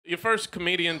your first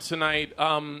comedian tonight,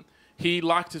 he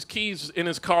locked his keys in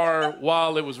his car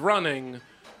while it was running.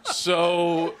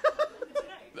 So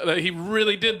he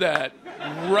really did that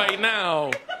right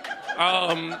now.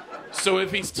 So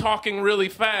if he's talking really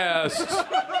fast,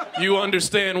 you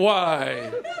understand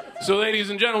why. So ladies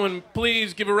and gentlemen,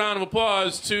 please give a round of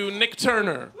applause to Nick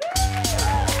Turner.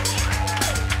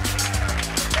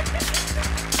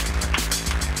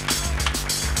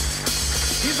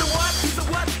 He's a what? He's a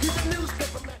what? He's a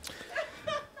newspaper man.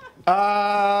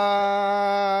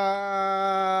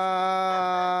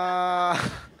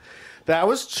 That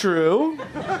was true.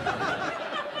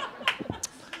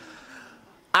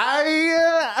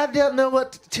 I didn't know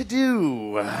what to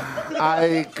do.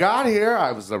 I got here.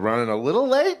 I was running a little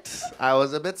late. I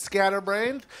was a bit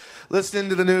scatterbrained. Listening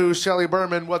to the new Shelley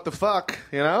Berman, What the Fuck,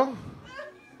 you know?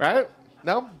 Right?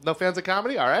 No? No fans of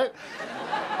comedy? All right.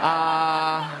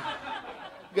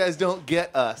 You guys don't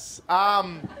get us.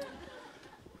 And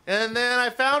then I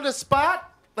found a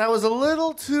spot that was a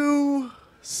little too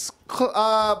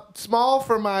small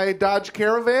for my Dodge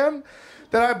Caravan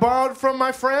that I borrowed from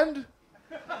my friend.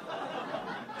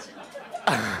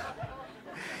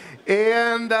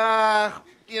 And,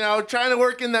 you know, trying to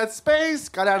work in that space,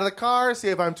 got out of the car, see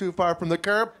if I'm too far from the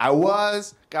curb. I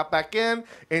was, got back in,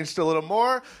 inched a little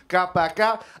more, got back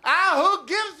out. Who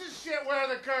gives a shit where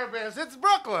the curb is? It's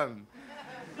Brooklyn.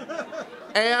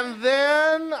 And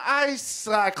then I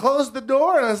closed the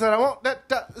door and I said, I won't,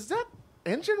 is that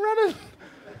engine running?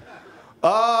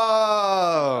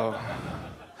 Oh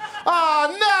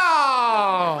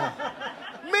no!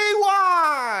 Me,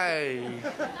 why?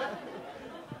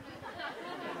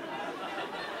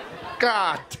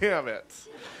 God damn it.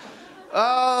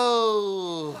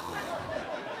 Oh.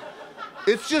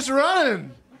 It's just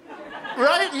running.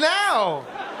 Right now.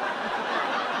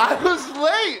 I was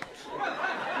late.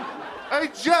 I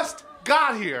just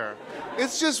got here.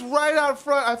 It's just right out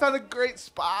front. I found a great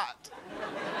spot.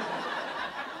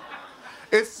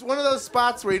 It's one of those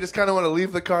spots where you just kind of want to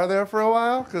leave the car there for a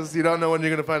while because you don't know when you're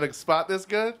going to find a spot this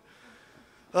good.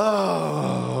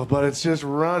 Oh, but it's just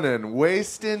running,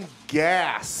 wasting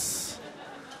gas,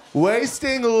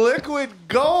 wasting liquid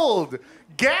gold.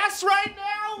 Gas right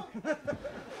now?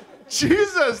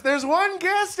 Jesus, there's one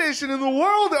gas station in the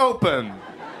world open.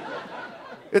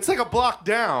 It's like a block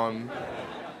down.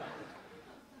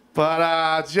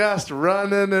 But just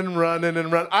running and running and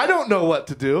running. I don't know what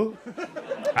to do.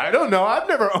 I don't know. I've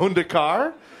never owned a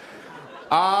car.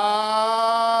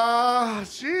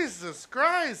 Jesus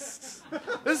Christ.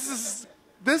 This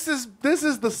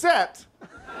is the set.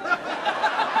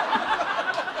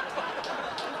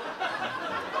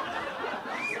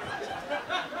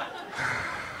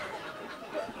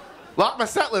 Lock my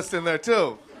set list in there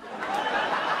too.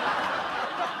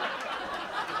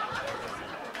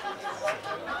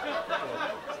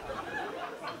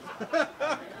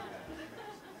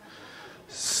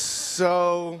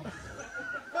 So,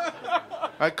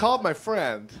 I called my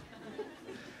friend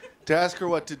to ask her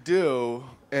what to do,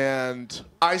 and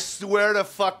I swear to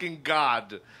fucking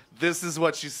God, this is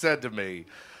what she said to me.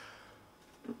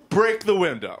 Break the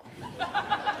window.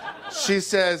 She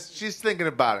says, she's thinking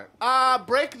about it.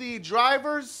 Break the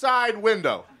driver's side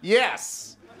window.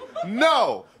 Yes.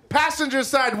 No. Passenger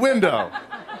side window.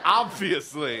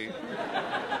 Obviously.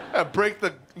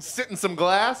 Sit in some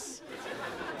glass.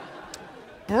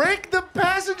 Break the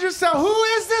passenger side. Who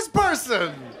is this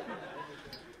person?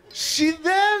 She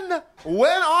then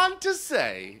went on to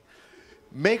say,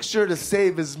 make sure to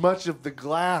save as much of the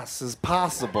glass as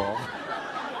possible.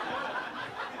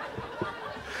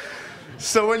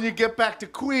 So when you get back to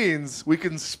Queens, we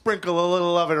can sprinkle a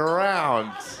little of it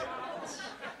around.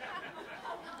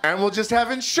 And we'll just have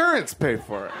insurance pay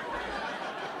for it.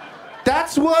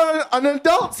 That's what an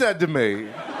adult said to me.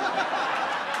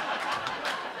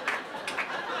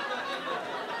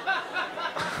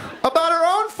 About her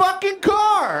own fucking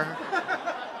car.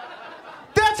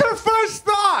 That's her first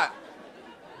thought.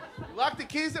 Lock the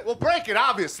keys in? We'll break it,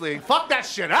 obviously. Fuck that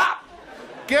shit up.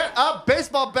 Get a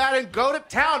baseball bat and go to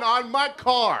town on my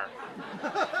car.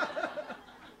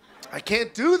 I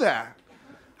can't do that.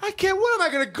 I can't. What am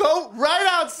I going to go right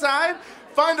outside,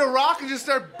 find a rock, and just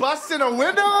start busting a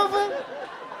window open?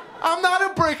 I'm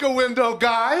not a break a window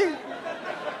guy.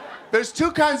 There's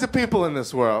two kinds of people in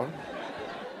this world.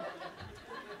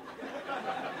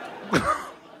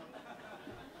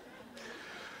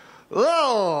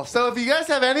 Oh, so if you guys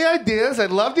have any ideas,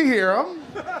 I'd love to hear them.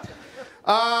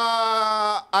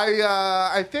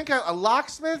 I think a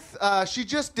locksmith, she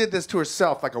just did this to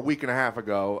herself like a week and a half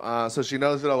ago, so she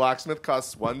knows that a locksmith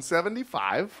costs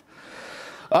 $175.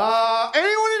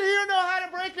 Anyone in here know how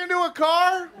to break into a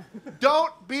car?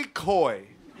 Don't be coy.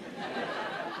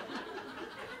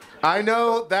 I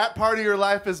know that part of your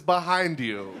life is behind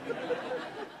you.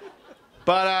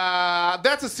 But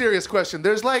that's a serious question.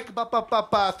 There's like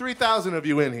 3,000 of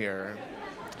you in here.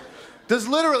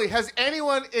 Has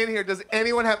anyone in here, does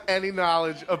anyone have any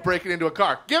knowledge of breaking into a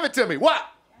car? Give it to me. What?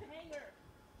 A hanger.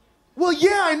 Well,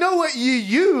 yeah, I know what you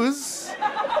use.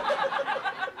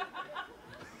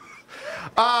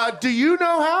 Do you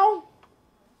know how?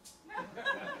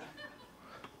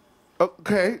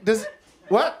 Okay.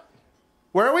 What?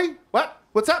 Where are we? What?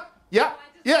 What's up? Yeah.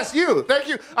 Yes, you. Thank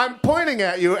you. I'm pointing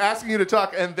at you, asking you to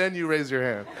talk, and then you raise your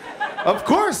hand. Of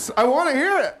course. I want to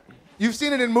hear it. You've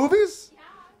seen it in movies? Yeah.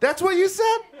 That's what you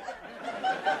said?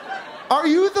 Are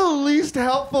you the least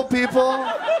helpful people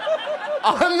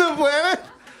on the planet?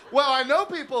 Well, I know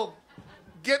people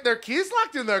get their keys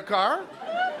locked in their car.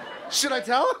 Should I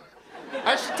tell them?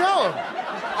 I should tell him.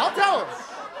 I'll tell him.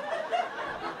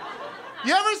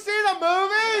 You ever seen a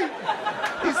movie?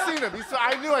 He's seen it.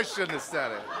 I knew I shouldn't have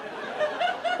said it.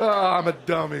 Oh, I'm a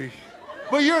dummy.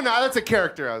 Well, you're not. That's a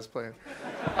character I was playing.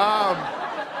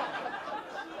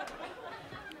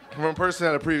 From a person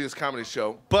at a previous comedy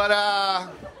show.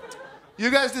 But, you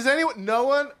guys, does anyone, no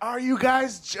one? Are you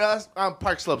guys just,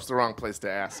 Park Slope's the wrong place to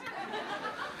ask.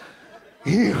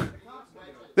 There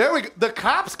we go. The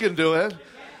cops can do it.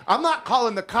 I'm not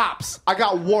calling the cops. I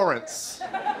got warrants.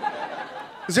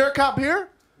 Is there a cop here?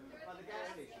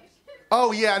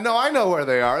 Oh, yeah, no, I know where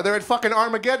they are. They're at fucking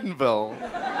Armageddonville,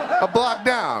 a block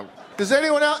down. Does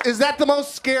anyone else, is that the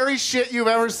most scary shit you've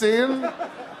ever seen?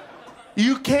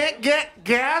 You can't get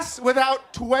gas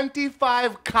without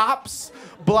 25 cops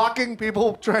blocking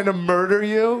people trying to murder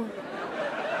you?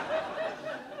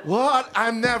 What?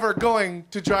 I'm never going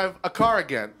to drive a car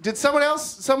again. Did someone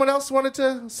else wanted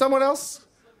to, someone else?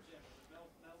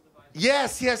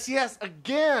 Yes.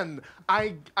 Again,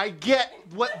 I get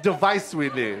what device we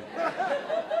need.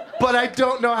 But I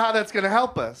don't know how that's going to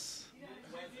help us.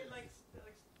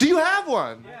 Do you have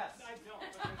one? Yes, I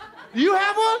don't. You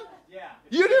have one? Yeah.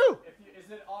 You do?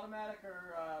 Is it automatic or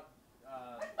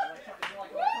is it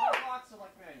like electronic locks or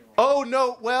like manual? Oh,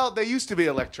 no. Well, they used to be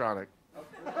electronic.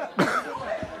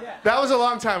 That was a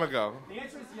long time ago. The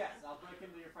answer is yes. I'll break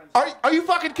into your friend's Are you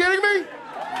fucking kidding me?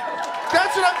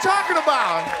 That's what I'm talking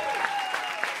about.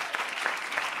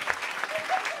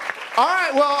 All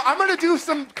right, well, I'm going to do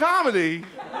some comedy.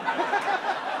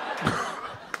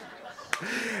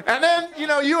 And then, you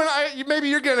know, you and I, maybe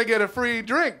you're going to get a free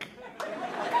drink.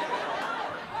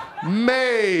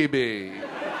 Maybe.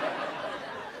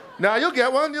 Now, you'll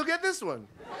get one. You'll get this one.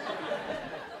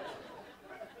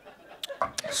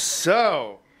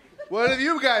 So, what have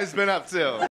you guys been up to?